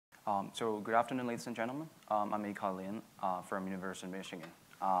So good afternoon, ladies and gentlemen. I'm Yikai from University of Michigan.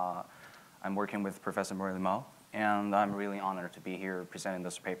 I'm working with Professor Morley, and I'm really honored to be here presenting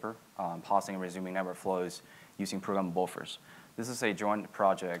this paper, pausing and resuming network flows using programmable buffers. This is a joint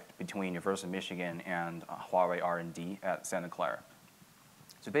project between University of Michigan and Huawei R&D at Santa Clara.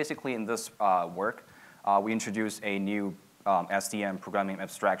 So basically in this work, we introduced a new SDN programming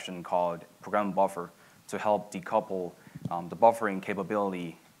abstraction called Programmable Buffer to help decouple the buffering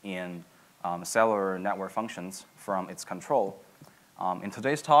capability in cellular network functions from its control. In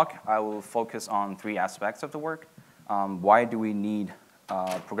today's talk, I will focus on three aspects of the work. Why do we need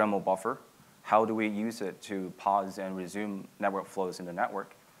a programmable buffer? How do we use it to pause and resume network flows in the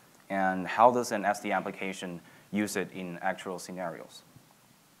network? And how does an SD application use it in actual scenarios?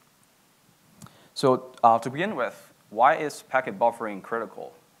 So to begin with, why is packet buffering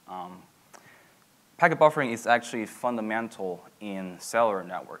critical? Packet buffering is actually fundamental in cellular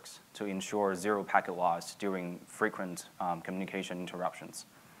networks to ensure zero packet loss during frequent communication interruptions.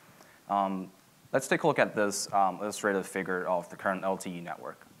 Let's take a look at this illustrative figure of the current LTE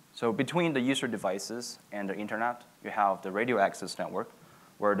network. So between the user devices and the internet, you have the radio access network,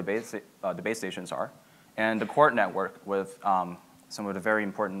 where the base stations are, and the core network with some of the very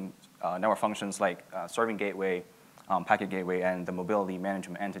important network functions like serving gateway, packet gateway, and the mobility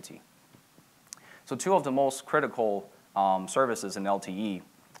management entity. So two of the most critical services in LTE,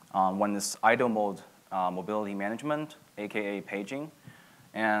 one is idle mode mobility management, aka paging,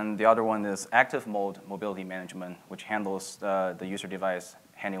 and the other one is active mode mobility management, which handles the user device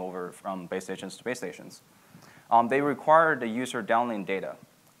handing over from base stations to base stations. They require the user downlink data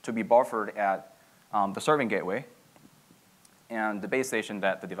to be buffered at the serving gateway and the base station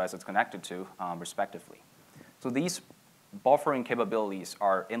that the device is connected to, respectively. So these buffering capabilities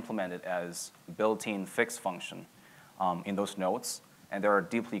are implemented as built-in fixed function in those nodes, and they are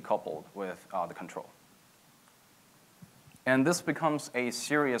deeply coupled with the control. And this becomes a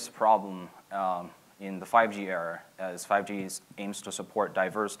serious problem in the 5G era, as 5G aims to support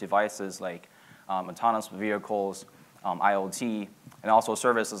diverse devices like autonomous vehicles, IoT, and also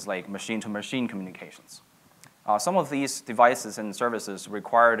services like machine-to-machine communications. Some of these devices and services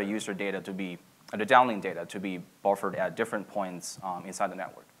require the user data to be the downlink data to be buffered at different points inside the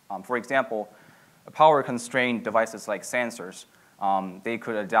network. For example, power-constrained devices like sensors, they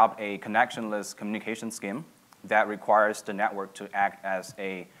could adopt a connectionless communication scheme that requires the network to act as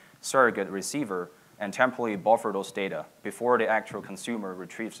a surrogate receiver and temporarily buffer those data before the actual consumer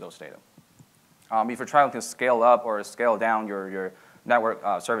retrieves those data. If you're trying to scale up or scale down your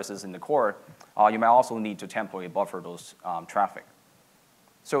network services in the core, you might also need to temporarily buffer those traffic.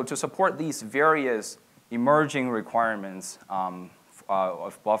 So to support these various emerging requirements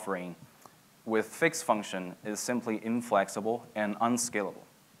of buffering with fixed function is simply inflexible and unscalable.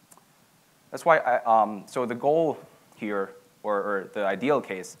 That's why, so the goal here, or the ideal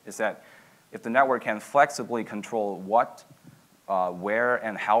case, is that if the network can flexibly control what, where,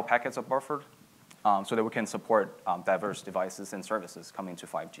 and how packets are buffered, so that we can support diverse devices and services coming to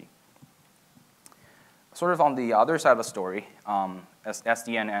 5G. Sort of on the other side of the story, as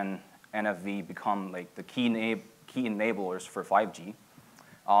SDN and NFV become like the key enablers for 5G,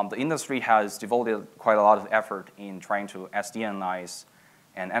 the industry has devoted quite a lot of effort in trying to SDN-ize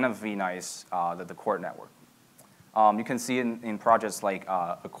and NFV-ize the core network. You can see in projects like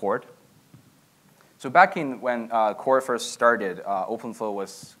Accord. So back when Core first started, OpenFlow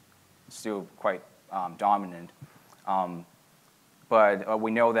was still quite dominant. But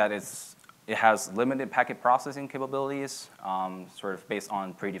we know that it has limited packet processing capabilities, sort of based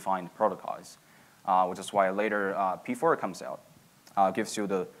on predefined protocols, which is why later P4 comes out, gives you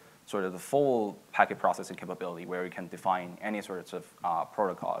the sort of the full packet processing capability where you can define any sorts of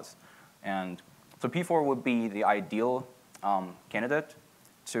protocols. And so P4 would be the ideal candidate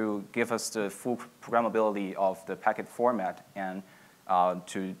to give us the full programmability of the packet format and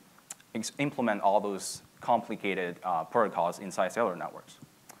to implement all those complicated protocols inside cellular networks.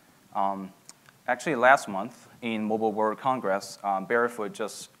 Actually, last month in Mobile World Congress, Barefoot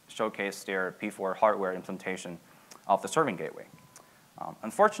just showcased their P4 hardware implementation of the serving gateway.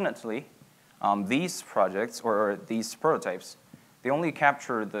 Unfortunately, these projects or these prototypes, they only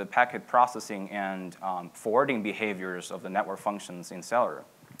capture the packet processing and forwarding behaviors of the network functions in cellular.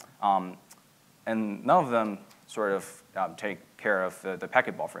 And none of them sort of take care of the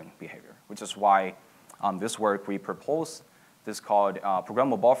packet buffering behavior, which is why this work we propose this called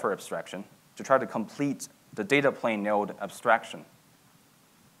programmable buffer abstraction to try to complete the data plane node abstraction.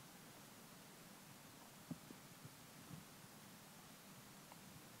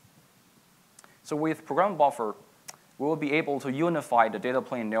 So with programmable buffer, we will be able to unify the data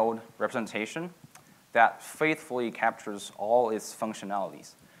plane node representation that faithfully captures all its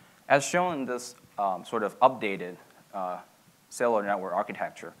functionalities. As shown in this sort of updated cellular network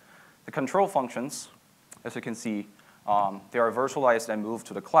architecture, the control functions, as you can see, they are virtualized and moved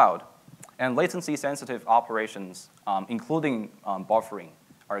to the cloud. And latency-sensitive operations, including buffering,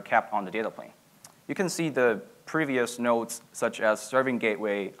 are kept on the data plane. You can see the previous nodes, such as serving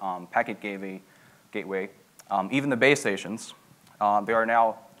gateway, packet gateway, even the base stations. They are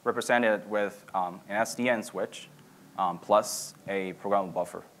now represented with an SDN switch plus a programmable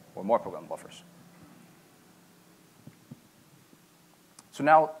buffer, or more programmable buffers. So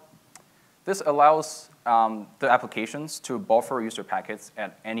now, this allows the applications to buffer user packets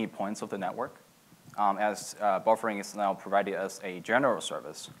at any points of the network, as buffering is now provided as a general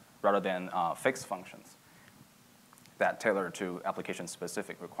service rather than fixed functions that tailor to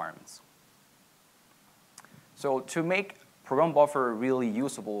application-specific requirements. So to make program buffer really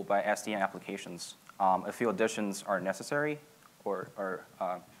usable by SDN applications, a few additions are necessary or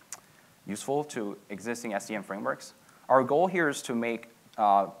useful to existing SDN frameworks. Our goal here is to make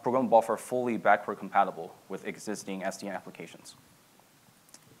program buffer fully backward compatible with existing SDN applications.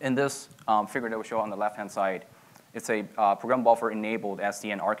 In this figure that we show on the left-hand side, it's a program buffer enabled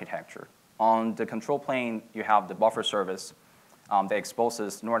SDN architecture. On the control plane, you have the buffer service that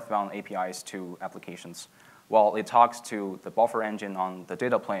exposes northbound APIs to applications, while it talks to the buffer engine on the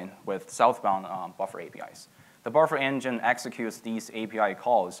data plane with southbound buffer APIs. The buffer engine executes these API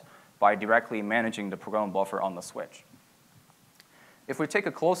calls by directly managing the program buffer on the switch. If we take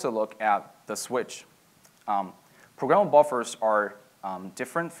a closer look at the switch, programmable buffers are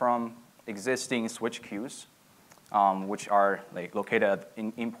different from existing switch queues, which are located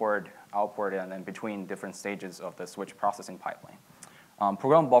in import, output, and then between different stages of the switch processing pipeline.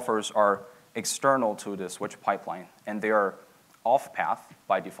 Programmable buffers are external to the switch pipeline, and they are off-path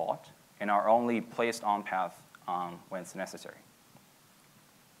by default and are only placed on-path when it's necessary.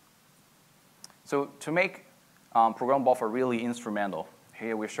 So to make program buffer really instrumental,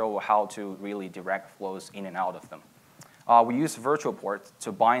 here we show how to really direct flows in and out of them. We use virtual ports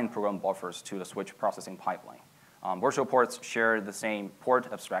to bind program buffers to the switch processing pipeline. Virtual ports share the same port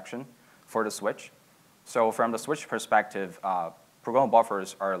abstraction for the switch. So from the switch perspective, program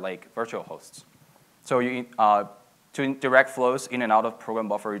buffers are like virtual hosts. So to direct flows in and out of program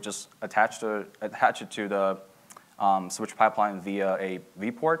buffer, you just attach it to the switch pipeline via a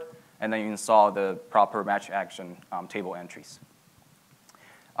vPort, and then you install the proper match action table entries.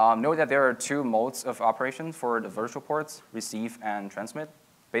 Note that there are two modes of operation for the virtual ports, receive and transmit.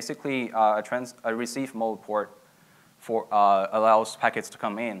 Basically, a receive mode port allows packets to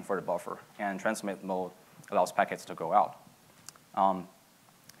come in for the buffer, and transmit mode allows packets to go out.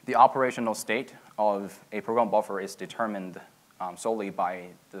 The operational state of a program buffer is determined solely by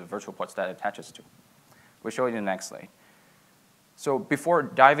the virtual ports that it attaches to. We'll show you in the next slide. So before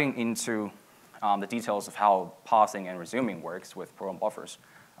diving into the details of how pausing and resuming works with program buffers,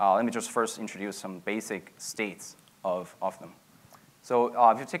 let me just first introduce some basic states of them. So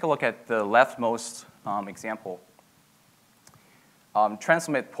if you take a look at the leftmost example,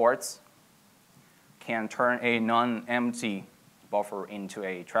 transmit ports can turn a non-empty buffer into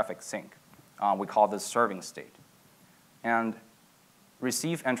a traffic sink. We call this serving state. And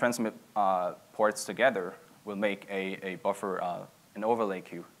receive and transmit ports together will make a buffer, an overlay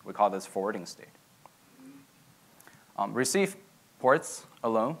queue. We call this forwarding state. Receive ports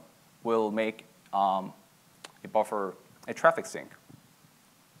alone will make a buffer a traffic sink.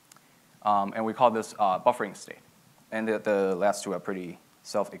 And we call this buffering state. And the last two are pretty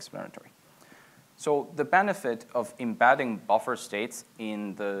self-explanatory. So the benefit of embedding buffer states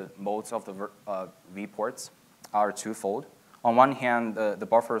in the modes of the vPorts are twofold. On one hand, the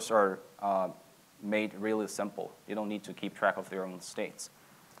buffers are made really simple. You don't need to keep track of their own states.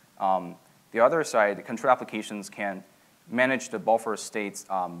 The other side, control applications can manage the buffer states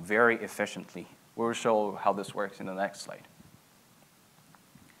very efficiently. We'll show how this works in the next slide.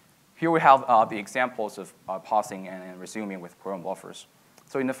 Here we have the examples of pausing and resuming with program buffers.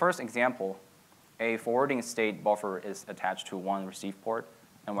 So in the first example, a forwarding state buffer is attached to one receive port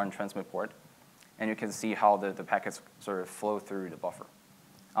and one transmit port. And you can see how the packets sort of flow through the buffer.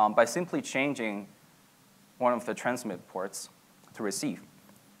 By simply changing one of the transmit ports to receive,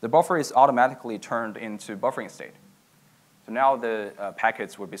 the buffer is automatically turned into buffering state. So now the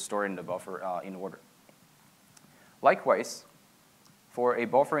packets will be stored in the buffer in order. Likewise, for a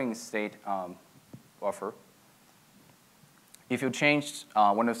buffering state buffer, if you changed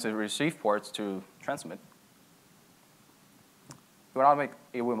one of the receive ports to transmit,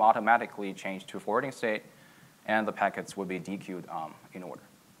 it will automatically change to forwarding state, and the packets will be dequeued in order.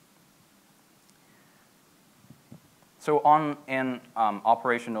 So on an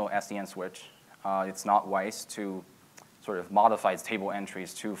operational SDN switch, it's not wise to sort of modify its table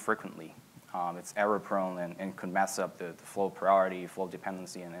entries too frequently. It's error-prone and could mess up the flow priority, flow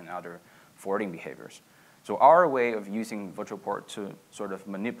dependency, and other forwarding behaviors. So our way of using virtual port to sort of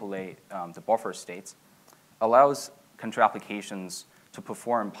manipulate the buffer states allows control applications to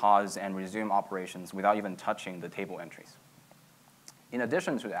perform pause and resume operations without even touching the table entries. In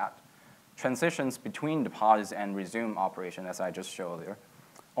addition to that, transitions between the pause and resume operation, as I just showed there,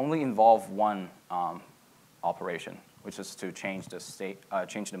 only involve one operation, which is to change the state,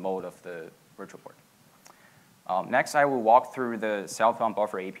 change the mode of the virtual port. Next, I will walk through the southbound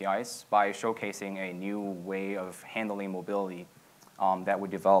buffer APIs by showcasing a new way of handling mobility that we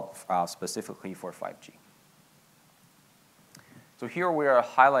developed specifically for 5G. So here we are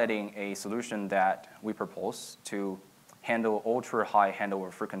highlighting a solution that we propose to handle ultra-high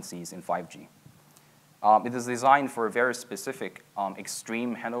handover frequencies in 5G. It is designed for very specific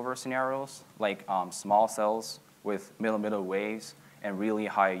extreme handover scenarios, like small cells with millimeter waves and really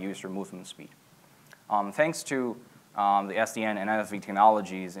high user movement speed. Thanks to the SDN and NFV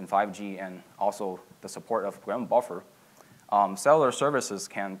technologies in 5G and also the support of programmable buffer, cellular services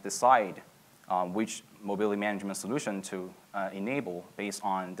can decide which mobility management solution to enable based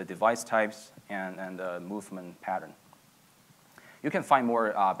on the device types and the movement pattern. You can find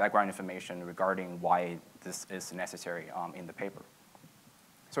more background information regarding why this is necessary in the paper.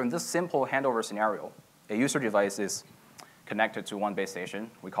 So in this simple handover scenario, a user device is connected to one base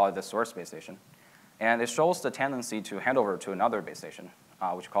station. We call it the source base station. And it shows the tendency to hand over to another base station,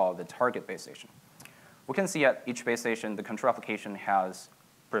 which we call the target base station. We can see at each base station, the control application has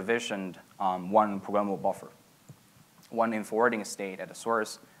provisioned one programmable buffer, one in forwarding state at the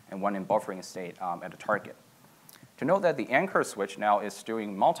source and one in buffering state at the target. To note that the anchor switch now is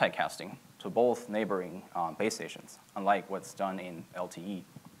doing multicasting to both neighboring base stations, unlike what's done in LTE.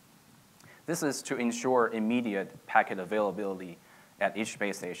 This is to ensure immediate packet availability at each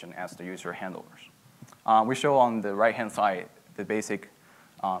base station as the user handovers. We show on the right-hand side the basic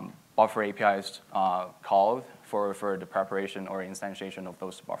buffer APIs called for the preparation or instantiation of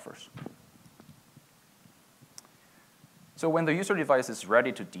those buffers. So when the user device is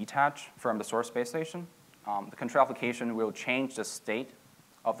ready to detach from the source base station, the control application will change the state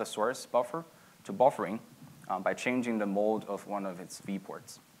of the source buffer to buffering by changing the mode of one of its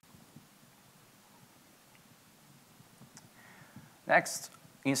vPorts. Next,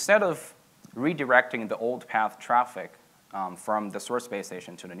 instead of redirecting the old path traffic from the source base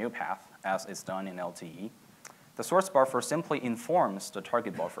station to the new path, as is done in LTE, the source buffer simply informs the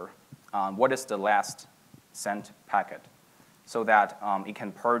target buffer what is the last sent packet so that it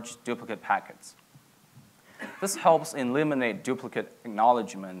can purge duplicate packets. This helps eliminate duplicate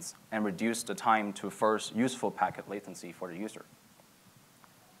acknowledgements and reduce the time to first useful packet latency for the user.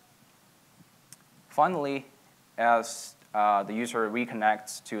 Finally, as the user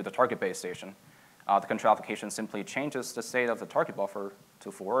reconnects to the target base station, the control application simply changes the state of the target buffer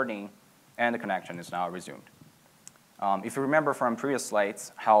to forwarding, and the connection is now resumed. If you remember from previous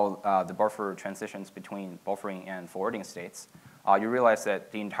slides how the buffer transitions between buffering and forwarding states, you realize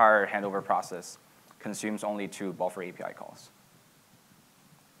that the entire handover process consumes only 2 buffer API calls.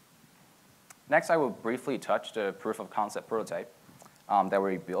 Next, I will briefly touch the proof of concept prototype that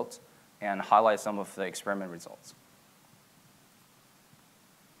we built and highlight some of the experiment results.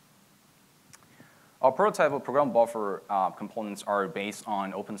 Our prototype of programmable buffer components are based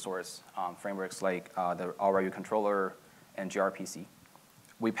on open source frameworks like the RYU controller and gRPC.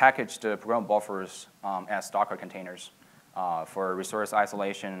 We packaged the programmable buffers as Docker containers for resource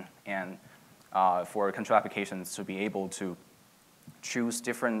isolation and for control applications to be able to choose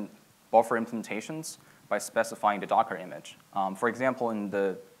different buffer implementations by specifying the Docker image. For example, in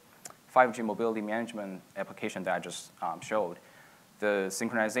the 5G mobility management application that I just showed, the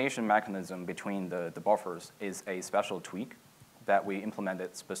synchronization mechanism between the buffers is a special tweak that we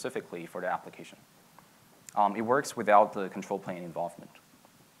implemented specifically for the application. It works without the control plane involvement.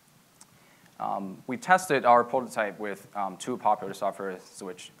 We tested our prototype with 2 popular software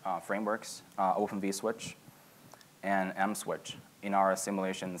switch frameworks, Open vSwitch and mSwitch, in our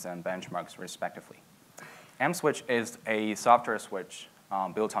simulations and benchmarks, respectively. mSwitch is a software switch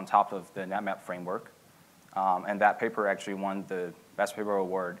built on top of the NetMap framework, and that paper actually won the Best Paper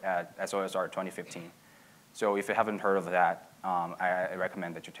Award at SOSR 2015. So if you haven't heard of that, I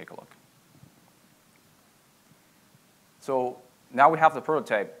recommend that you take a look. So now we have the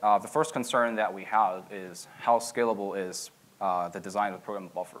prototype. The first concern that we have is how scalable is the design of the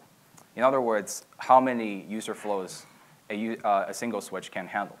programmable buffer. In other words, how many user flows a single switch can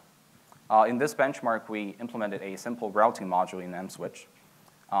handle. In this benchmark, we implemented a simple routing module in mSwitch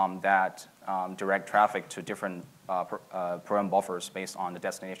that direct traffic to different program buffers based on the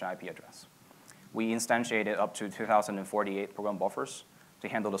destination IP address. We instantiated up to 2,048 program buffers to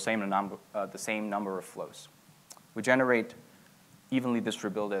handle the same number of flows. We generate evenly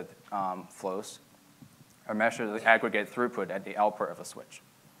distributed flows or measure the aggregate throughput at the output of a switch.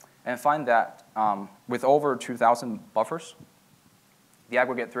 And find that with over 2,000 buffers, the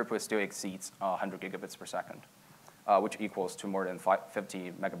aggregate throughput still exceeds 100 gigabits per second, which equals to more than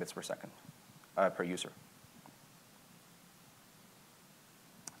 50 megabits per second per user.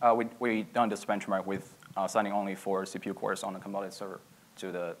 We done this benchmark with assigning only 4 CPU cores on a combined server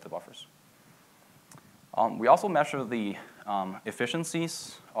to the buffers. We also measure the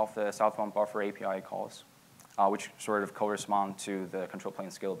efficiencies of the southbound buffer API calls, which sort of correspond to the control plane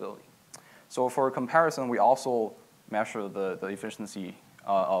scalability. So for comparison, we also measure the efficiency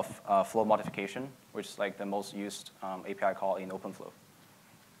of flow modification, which is like the most used API call in OpenFlow.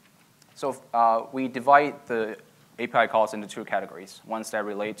 So we divide the API calls into 2 categories, ones that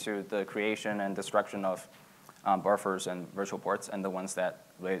relate to the creation and destruction of buffers and virtual ports, and the ones that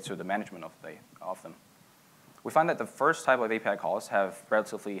relate to the management of them. We find that the first type of API calls have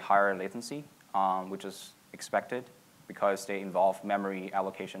relatively higher latency, which is expected because they involve memory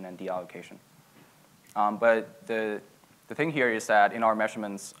allocation and deallocation. But the thing here is that in our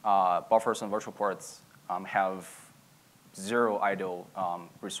measurements, buffers and virtual ports have 0 idle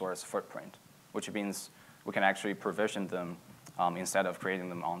resource footprint, which means we can actually provision them instead of creating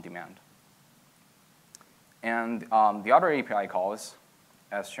them on demand. And the other API calls,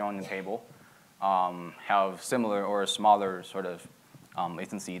 as shown in the table, have similar or smaller sort of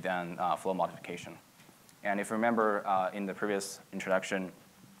latency than flow modification. And if you remember in the previous introduction,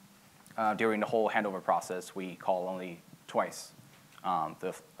 during the whole handover process, we call only twice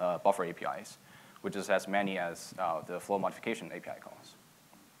the buffer APIs, which is as many as the flow modification API calls.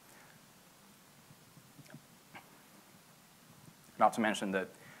 Not to mention that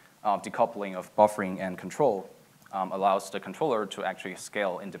decoupling of buffering and control allows the controller to actually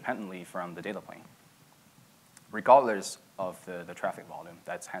scale independently from the data plane, regardless of the traffic volume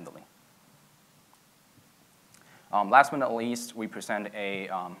that's handling. Last but not least, we present a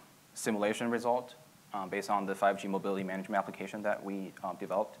simulation result based on the 5G mobility management application that we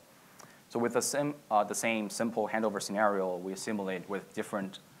developed. So with the same simple handover scenario, we simulate with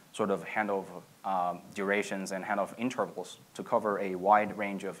different sort of handover durations and handover intervals to cover a wide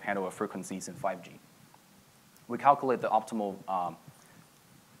range of handover frequencies in 5G. We calculate the optimal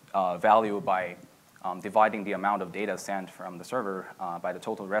value by dividing the amount of data sent from the server by the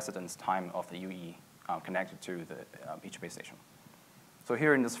total residence time of the UE connected to each base station. So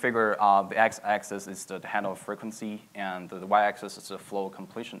here in this figure, the x-axis is the handover frequency, and the y-axis is the flow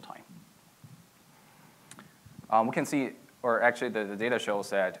completion time. We can see, or actually the data shows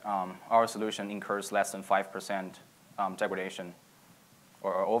that our solution incurs less than 5% degradation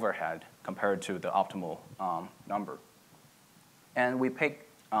or overhead compared to the optimal number. And we pick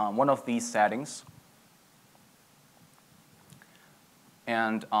one of these settings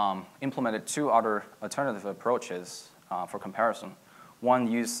and implemented 2 other alternative approaches for comparison. One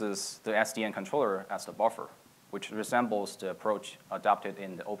uses the SDN controller as the buffer, which resembles the approach adopted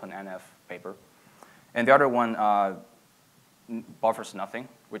in the OpenNF paper. And the other one buffers nothing,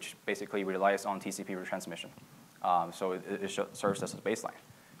 which basically relies on TCP retransmission. So it serves as a baseline.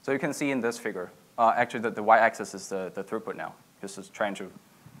 So you can see in this figure, actually the y-axis is the throughput now. This is trying to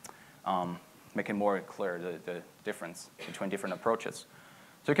make it more clear, the difference between different approaches.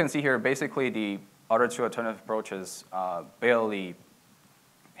 So you can see here, basically the other 2 alternative approaches barely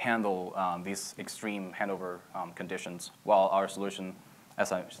handle these extreme handover conditions, while our solution,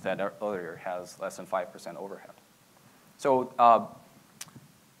 as I said earlier, has less than 5% overhead. So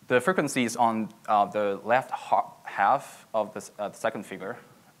the frequencies on the left half of the second figure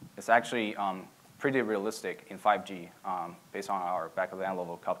is actually pretty realistic in 5G based on our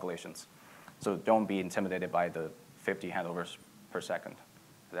back-of-the-envelope calculations. So don't be intimidated by the 50 handovers per second.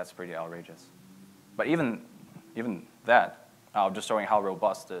 That's pretty outrageous. But even that, just showing how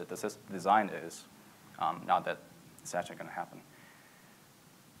robust the design is, not that it's actually going to happen.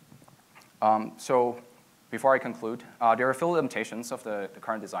 So before I conclude, there are a few limitations of the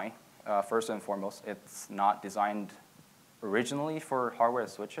current design. First and foremost, it's not designed originally for hardware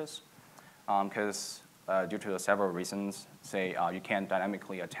switches because due to several reasons, say you can't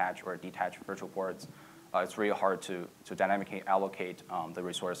dynamically attach or detach virtual ports. It's really hard to dynamically allocate the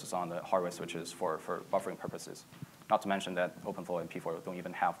resources on the hardware switches for buffering purposes. Not to mention that OpenFlow and P4 don't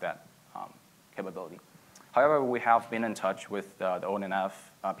even have that capability. However, we have been in touch with the ONNF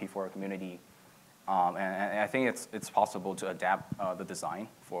P4 community, and I think it's possible to adapt the design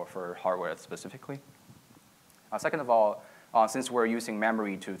for hardware specifically. Second of all, since we're using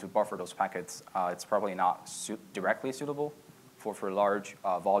memory to buffer those packets, it's probably not directly suitable for large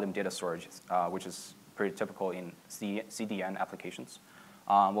volume data storage, which is pretty typical in CDN applications.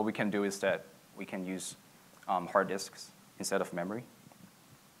 What we can do is that we can use hard disks instead of memory.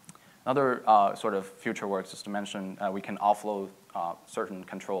 Another sort of future work, just to mention, we can offload certain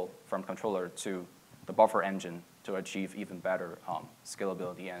control from controller to the buffer engine to achieve even better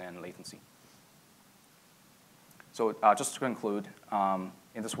scalability and latency. So just to conclude,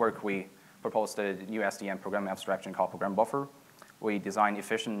 in this work, we proposed a new SDN programming abstraction called Programmable Buffer. We designed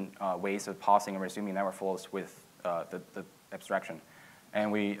efficient ways of parsing and resuming network flows with the abstraction.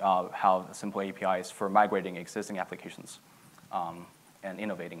 And we have simple APIs for migrating existing applications and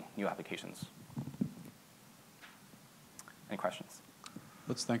innovating new applications. Any questions?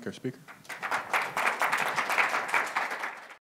 Let's thank our speaker.